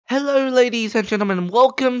Hello ladies and gentlemen,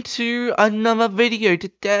 welcome to another video.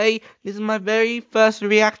 Today, this is my very first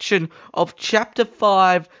reaction of Chapter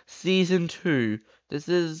 5, Season 2. This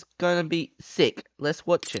is gonna be sick. Let's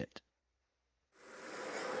watch it.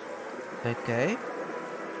 Okay.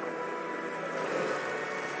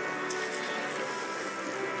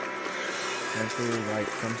 Going through, like,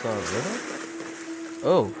 some sort of river?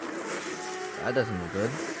 Oh, that doesn't look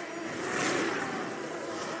good.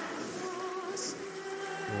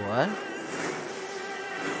 What?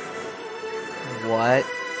 What?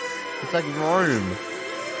 It's like Rome.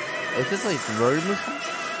 Is this like Rome or something?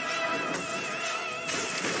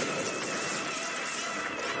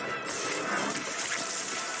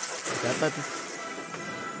 Is that about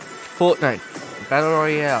Fortnite Battle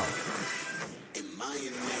Royale?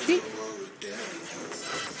 Gee.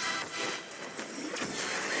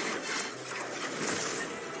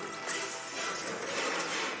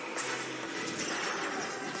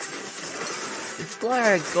 It's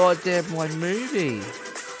like a goddamn one movie.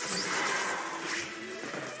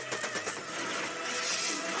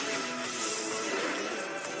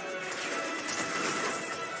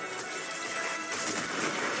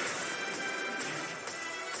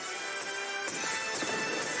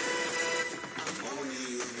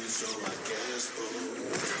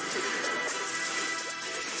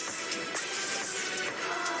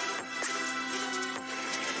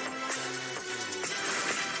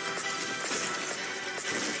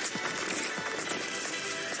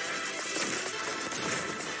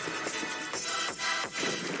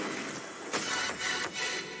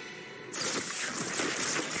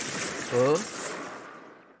 Oh.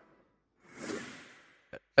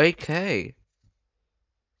 Okay.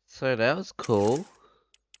 So that was cool.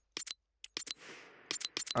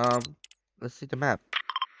 Let's see the map.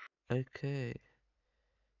 Okay.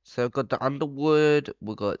 So we've got the Underwood,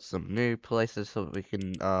 we've got some new places so we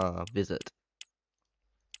can visit.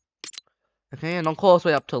 Okay, and of course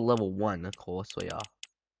we're up to level 1, of course we are.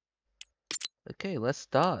 Okay, let's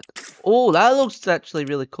start. Oh, that looks actually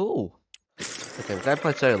really cool. Okay, we're gonna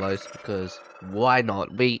play solos because why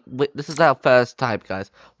not? We this is our first time, guys.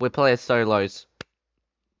 We're playing solos.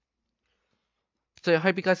 So I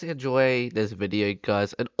hope you guys enjoy this video,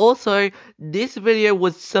 guys. And also, this video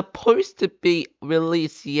was supposed to be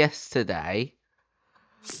released yesterday.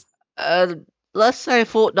 Uh, let's say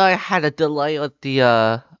Fortnite had a delay on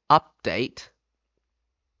the update.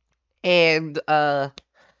 And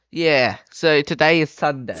yeah. So today is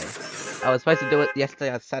Sunday. I was supposed to do it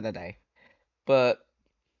yesterday on Saturday, but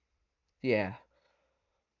yeah.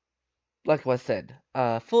 Like I said,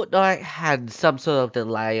 Fortnite had some sort of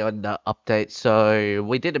delay on the update, so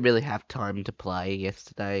we didn't really have time to play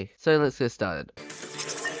yesterday. So let's get started.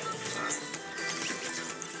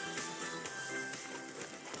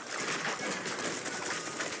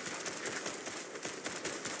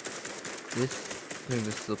 This thing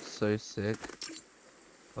just looks so sick.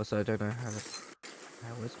 Also, I don't know how to...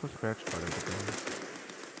 where's my crouch button again?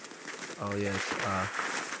 Oh yes,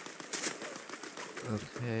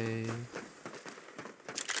 okay.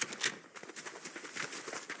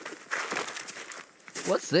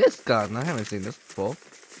 What's this gun? I haven't seen this before.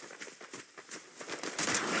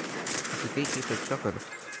 It's a gatekeeper shotgun.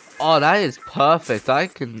 Oh, that is perfect. I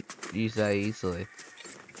can use that easily.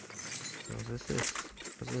 What's this?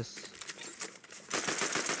 What's this?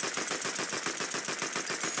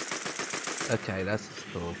 Okay, that's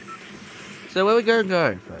cool. So where we gonna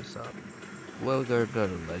go first up? Where we gonna go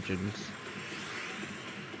to Legends?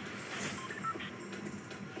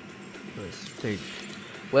 Let's think.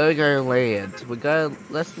 Where we gonna land?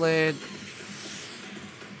 Let's land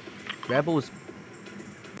Rebels.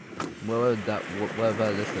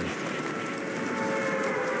 Wherever this is.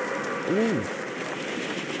 Ooh!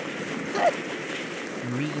 Is that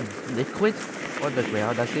green liquid on the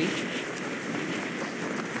ground, I see?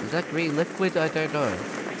 Is that green liquid? I don't know.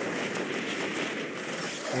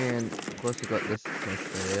 And of course we got this place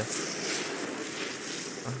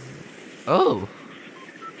there. Oh!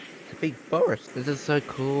 It's a big forest. This is so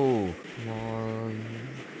cool. Come on.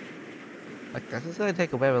 Like, this is gonna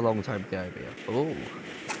take a very long time to get over here. Oh!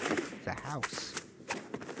 It's a house.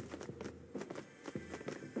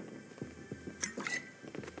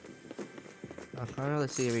 I can't really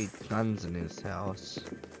see any guns in his house.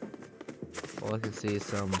 All I can see is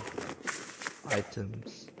some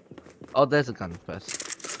items. Oh, there's a gun first.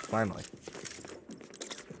 Finally.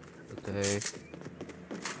 Okay.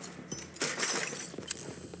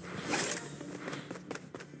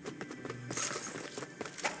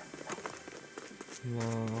 Come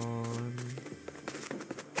on.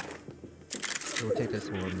 We'll take this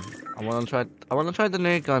one. I wanna try the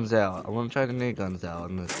new guns out. I wanna try the new guns out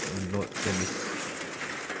on this.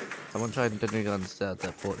 I wanna try the new guns out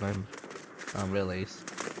that Fortnite release.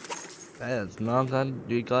 That's non gun,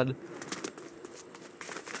 new gun.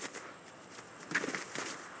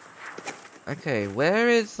 Okay, where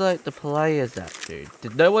is like the players at, dude?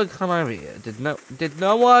 Did no one come over here? Did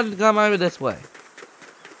no one come over this way?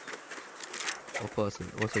 Of course,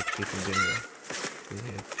 also chicken dinner.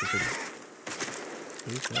 Yeah, chicken.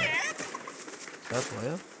 Who's that? Is that a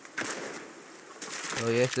player? Oh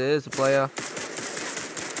yes, it is a player.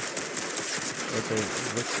 Also,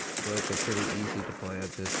 it looks like a pretty easy to play,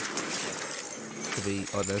 to be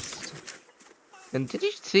honest. And did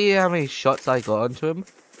you see how many shots I got onto him?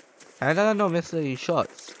 How did I not miss any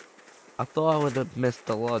shots? I thought I would have missed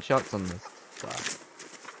a lot of shots on this guy.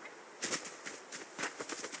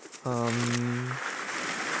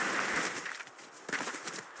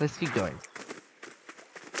 Let's keep going.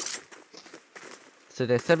 So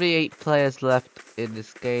there's 78 players left in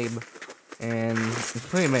this game, and it's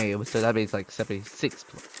pretty many, so that means like 76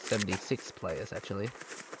 players actually.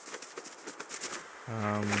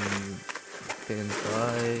 Get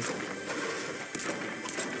inside.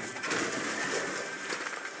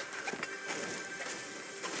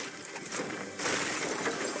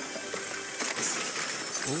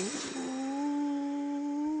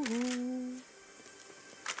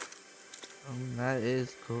 That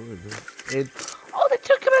is good. Oh, they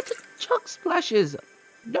took him out to Chuck Splashes!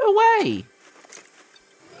 No way!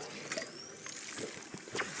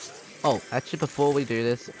 Oh, actually, before we do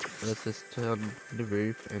this, let's just turn the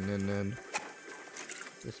roof and then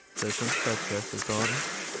just put some chesters on.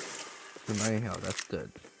 Anyhow, that's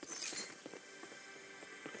good.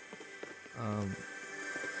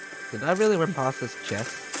 Did I really run past this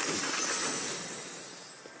chest?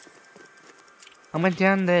 I went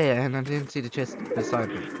down there and I didn't see the chest beside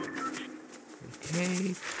me. Okay.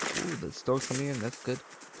 Ooh, the store's coming in, that's good.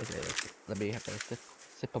 Okay, let me have a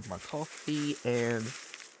sip of my coffee and...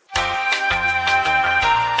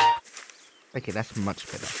 Okay, that's much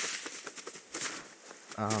better.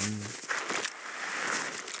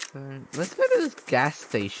 Let's go to this gas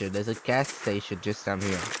station. There's a gas station just down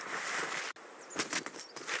here.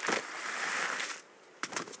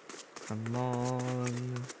 Come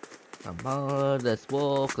on. Come on, let's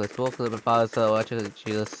walk a little bit faster. Watch it,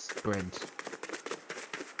 just sprint.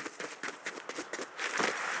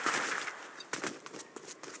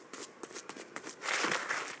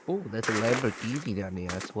 Oh, there's a Lamborghini down here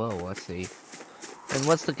as well, I see. And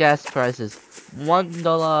what's the gas prices?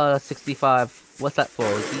 $1.65. What's that for?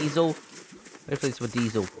 Diesel? Hopefully it's for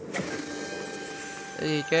diesel.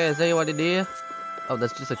 There you go, is anyone in here? Oh,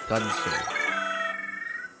 that's just a gun show.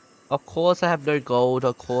 Of course I have no gold,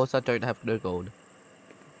 of course I don't have no gold.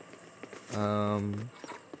 Oh,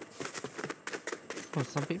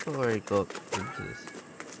 some people already got into this.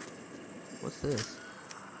 What's this?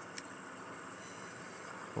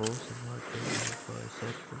 Awesome, for a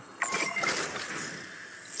second.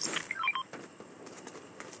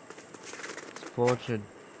 It's fortune.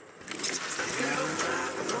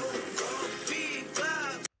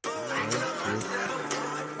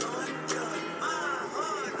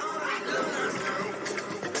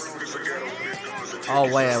 Oh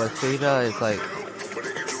wait, I was fever. It's like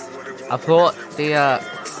I thought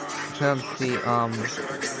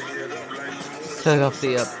turn off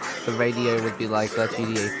the radio would be like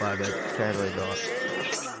GTA 5, but it's apparently not.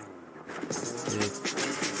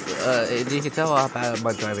 You can tell how bad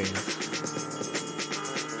my driving is.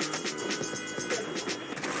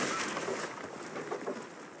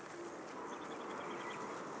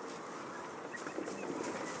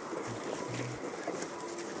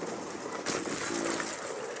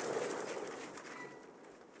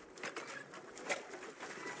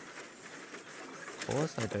 Of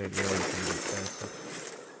course I don't know anything like that.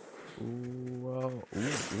 Ooh.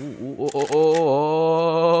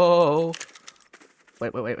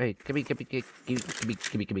 Wait. Give me.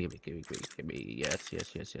 Yes.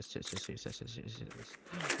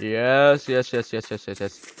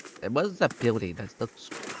 And what is that building? That looks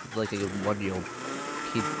like a 1-year-old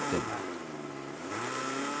kid thing.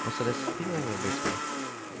 Also, there's people over this way.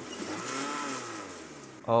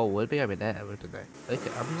 Oh, we'll be over there, wouldn't they?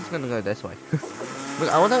 Okay, I'm just gonna go this way. Look,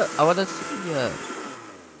 I wanna see.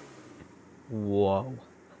 Whoa,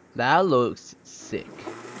 that looks sick.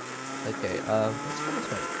 Okay, let's go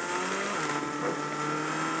this way.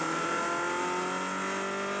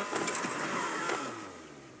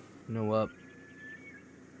 You know what?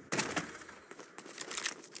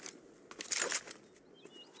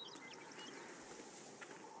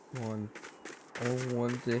 I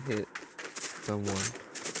want to hit someone.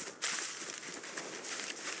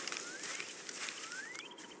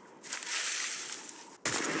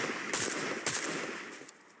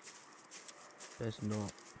 There's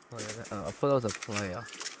not. Oh, I thought I was a player.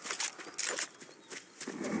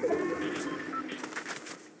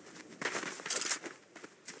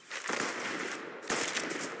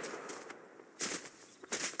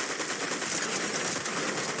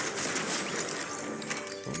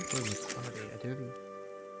 Someone joined the party. I didn't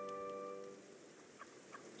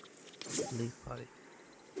leave party.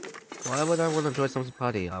 Why would I want to join someone's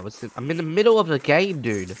party? I'm in the middle of the game,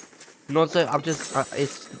 dude. And also, I'm just,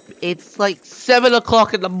 it's like 7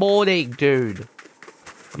 o'clock in the morning, dude.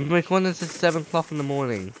 I'm recording this at 7 o'clock in the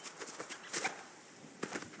morning.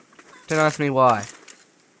 Don't ask me why.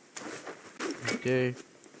 Dude.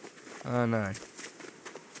 Oh no.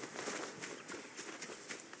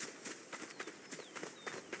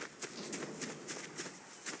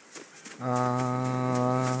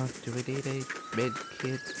 Do we need a med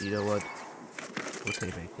kit? You know what? We'll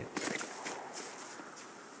take a med kit.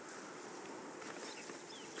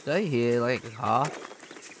 Did I hear like a car?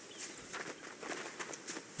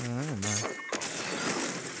 I don't know.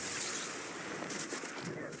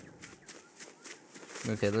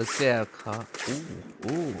 Okay, let's get our car.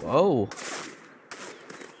 Ooh, oh.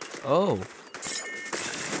 Oh.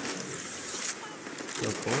 Go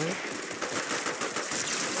for it.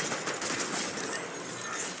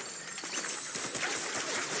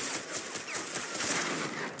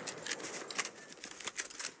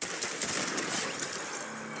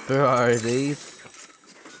 Bro, these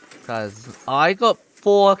guys, I got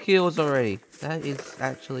 4 kills already. That is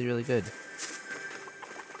actually really good.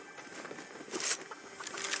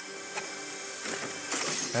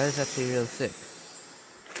 That is actually really sick.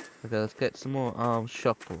 Okay, let's get some more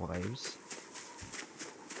shockwaves.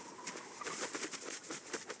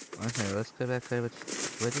 Okay, let's go back over to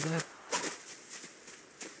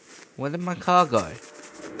where did my car go?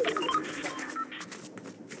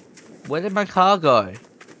 Where did my car go?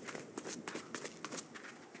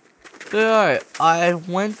 Bro, I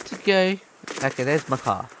went to go. Okay, there's my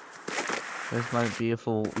car. There's my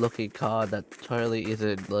beautiful looking car that totally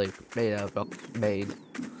isn't like made out of made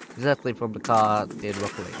exactly from the car in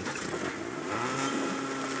Rocket League.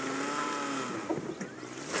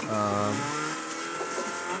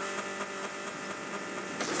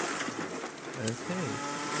 Okay.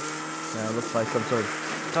 Now it looks like some sort of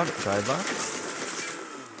stunt driver.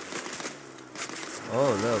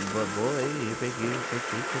 Oh no, but boy, you think you could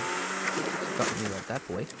stop me like that,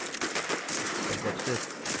 boy? Okay, watch this.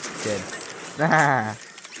 Dead. Ah,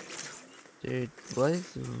 dude, what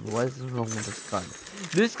is wrong with this gun?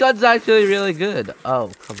 This gun's actually really good.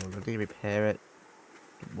 Oh, come on, I need to repair it.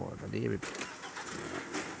 Come on, I need to repair.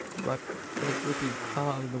 What best looking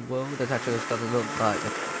car in the world? That actually doesn't look like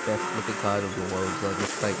the best looking car in the world. So I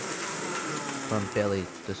just like barely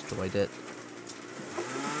destroyed it.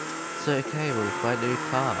 So okay, we'll find a new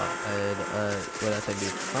car, and when I say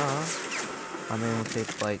new car, I mean it'll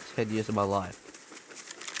take like 10 years of my life.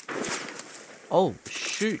 Oh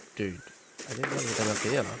shoot, dude! I didn't know you were up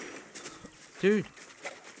here, dude.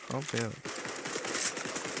 Calm down.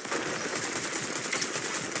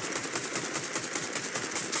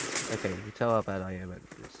 Okay, you tell how bad I am at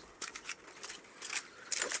this.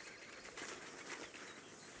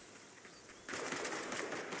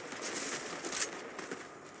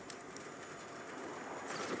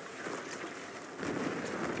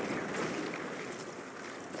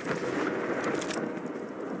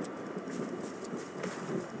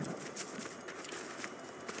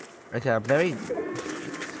 Okay, I'm very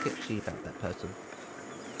sketchy about that person.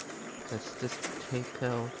 Let's just take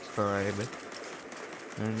our time.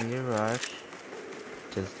 No need to rush.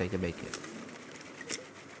 Just take a make it.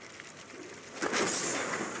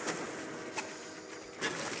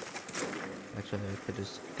 Actually, I could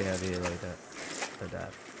just get out of here like that. Like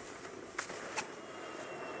that.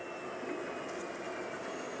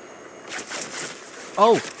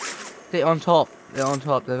 Oh! They're on top. They're on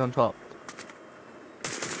top. They're on top.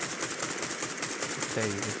 Okay,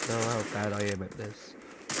 you can tell how bad I am at this.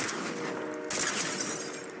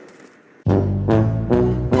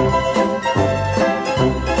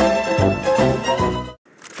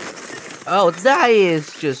 Oh, that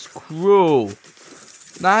is just cruel.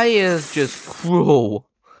 That is just cruel.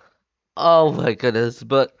 Oh my goodness,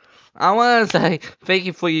 but I want to say thank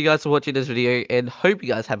you for you guys for watching this video and hope you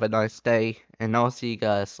guys have a nice day and I'll see you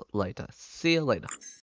guys later. See you later.